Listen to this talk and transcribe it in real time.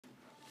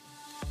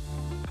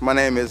My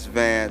name is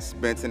Vance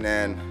Benton,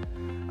 and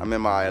I'm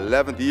in my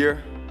 11th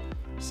year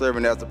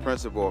serving as the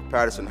principal of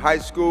Patterson High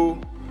School,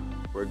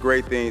 where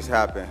great things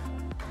happen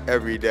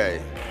every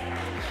day.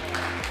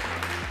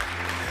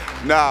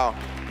 Now,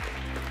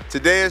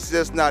 today is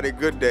just not a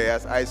good day,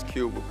 as Ice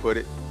Cube would put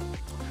it.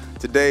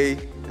 Today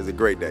is a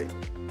great day.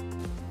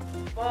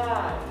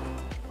 5,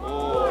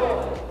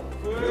 4,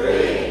 3,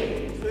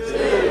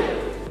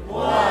 2,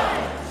 1.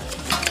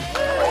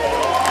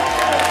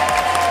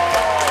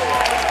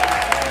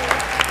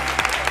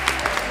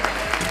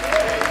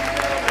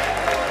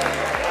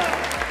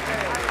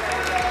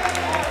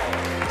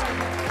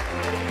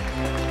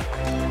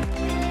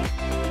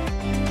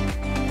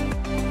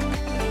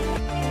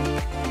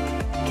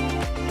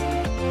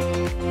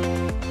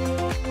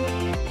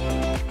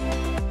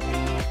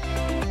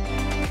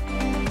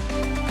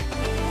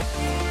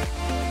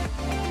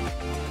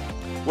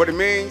 What it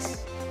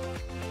means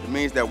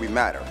that we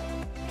matter.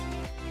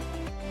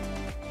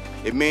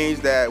 It means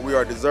that we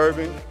are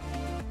deserving,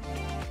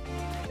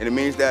 and it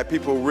means that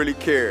people really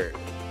care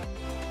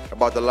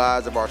about the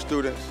lives of our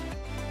students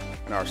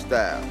and our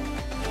staff.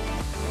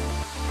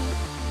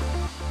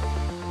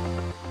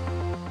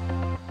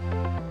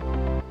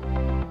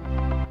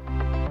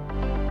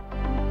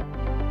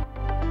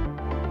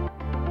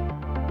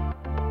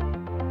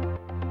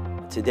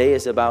 Today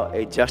is about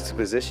a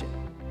juxtaposition,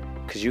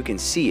 because you can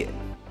see it.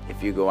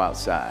 If you go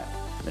outside,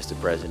 Mr.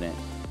 President,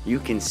 you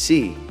can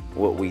see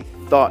what we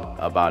thought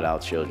about our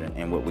children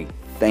and what we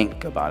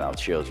think about our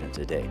children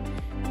today.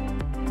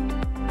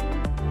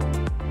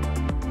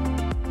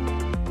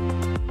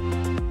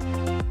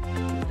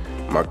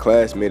 My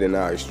classmates and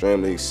I are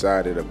extremely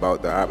excited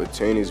about the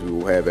opportunities we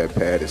will have at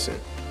Patterson.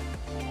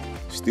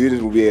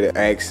 Students will be able to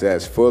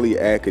access fully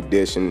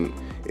air-conditioned,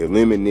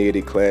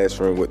 illuminated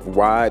classroom with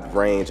wide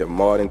range of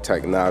modern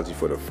technology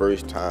for the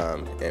first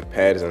time in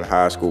Patterson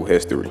High School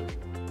history.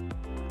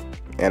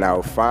 And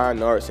our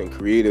fine arts and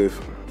creative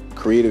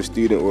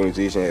student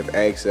organization have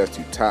access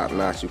to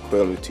top-notch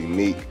equipment to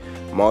make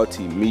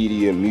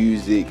multimedia,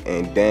 music,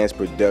 and dance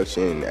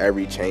production in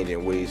every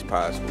changing ways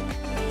possible.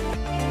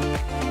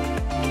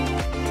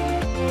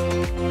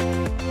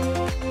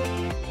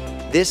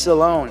 This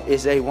alone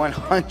is a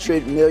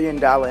 $100 million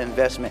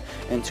investment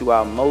into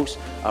our most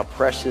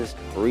precious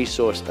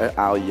resource,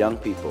 our young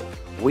people.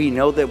 We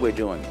know that we're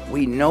doing it.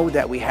 We know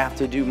that we have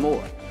to do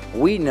more.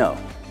 We know,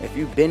 if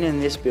you've been in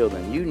this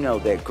building, you know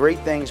that great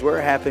things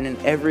were happening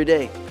every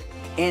day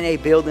in a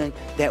building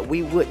that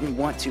we wouldn't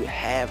want to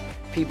have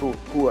people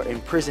who are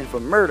in prison for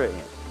murder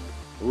in,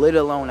 let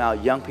alone our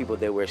young people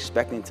that we're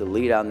expecting to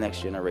lead our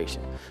next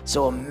generation.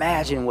 So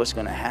imagine what's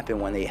going to happen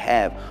when they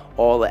have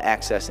all the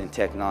access and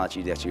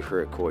technology that you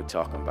heard Corey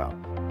talking about.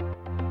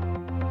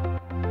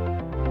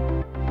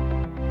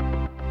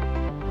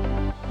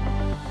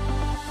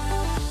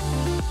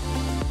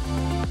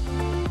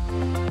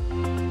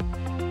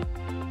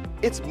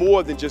 It's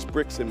more than just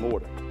bricks and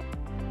mortar.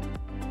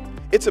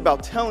 It's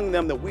about telling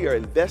them that we are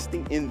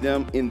investing in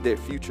them in their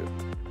future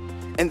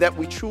and that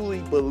we truly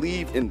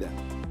believe in them.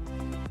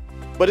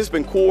 But it's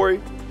been Corey,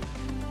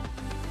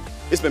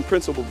 it's been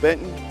Principal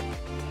Benton,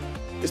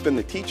 it's been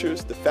the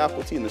teachers, the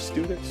faculty, and the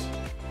students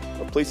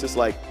of places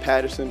like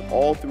Patterson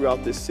all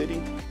throughout this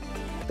city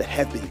that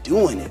have been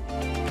doing it.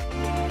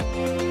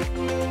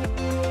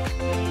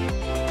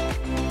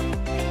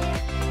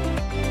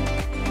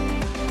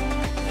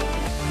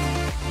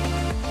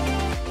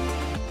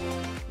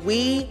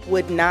 We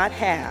would not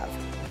have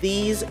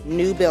these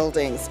new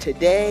buildings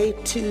today,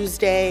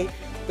 Tuesday,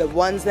 the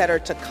ones that are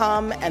to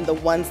come, and the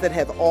ones that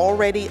have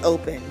already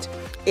opened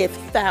if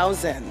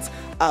thousands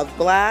of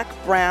Black,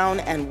 brown,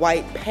 and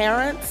white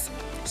parents,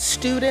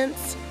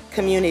 students,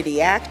 community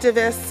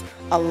activists,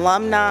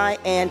 alumni,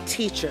 and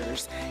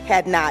teachers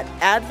had not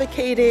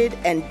advocated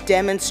and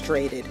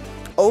demonstrated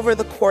over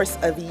the course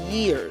of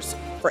years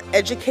for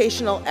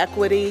educational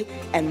equity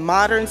and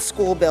modern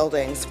school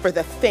buildings for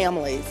the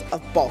families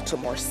of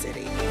Baltimore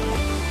City.